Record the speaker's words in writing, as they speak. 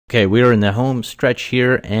Okay, we are in the home stretch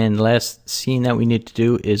here, and last scene that we need to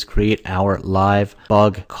do is create our live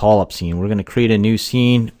bug call-up scene. We're going to create a new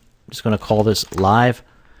scene. I'm just going to call this live.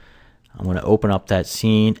 I'm going to open up that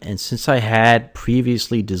scene, and since I had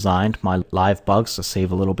previously designed my live bugs to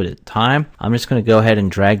save a little bit of time, I'm just going to go ahead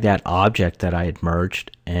and drag that object that I had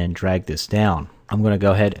merged and drag this down. I'm going to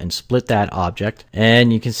go ahead and split that object,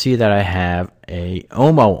 and you can see that I have a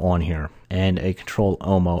Omo on here and a Control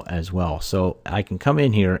Omo as well. So I can come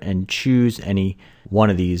in here and choose any one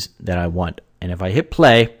of these that I want. And if I hit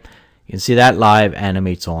play, you can see that live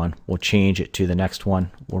animates on. We'll change it to the next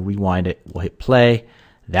one. We'll rewind it. We'll hit play.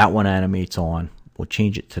 That one animates on. We'll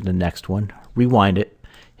change it to the next one. Rewind it.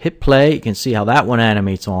 Hit play. You can see how that one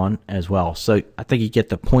animates on as well. So I think you get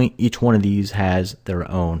the point. Each one of these has their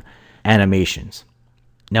own animations.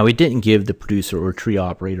 Now, we didn't give the producer or tree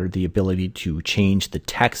operator the ability to change the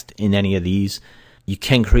text in any of these. You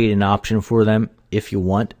can create an option for them if you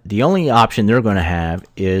want. The only option they're going to have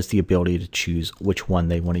is the ability to choose which one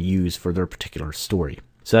they want to use for their particular story.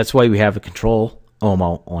 So that's why we have a Control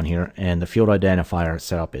Omo on here, and the field identifier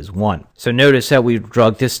set up is 1. So notice that we've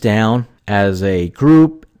drugged this down as a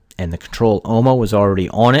group, and the Control Omo was already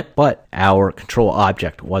on it, but our control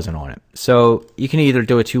object wasn't on it. So you can either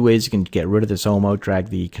do it two ways. You can get rid of this Omo, drag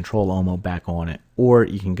the Control Omo back on it, or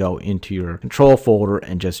you can go into your control folder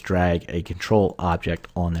and just drag a control object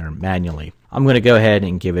on there manually. I'm going to go ahead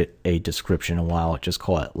and give it a description a while, just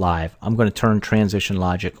call it live. I'm going to turn transition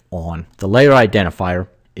logic on. The layer identifier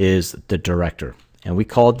is the director, and we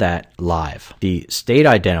called that live. The state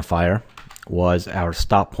identifier was our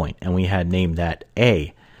stop point, and we had named that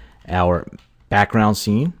A. Our background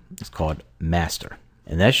scene is called master.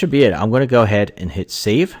 And that should be it. I'm going to go ahead and hit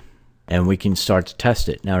save, and we can start to test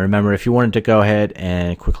it. Now remember, if you wanted to go ahead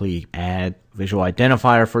and quickly add visual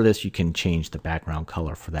identifier for this, you can change the background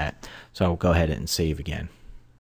color for that. So I'll go ahead and save again.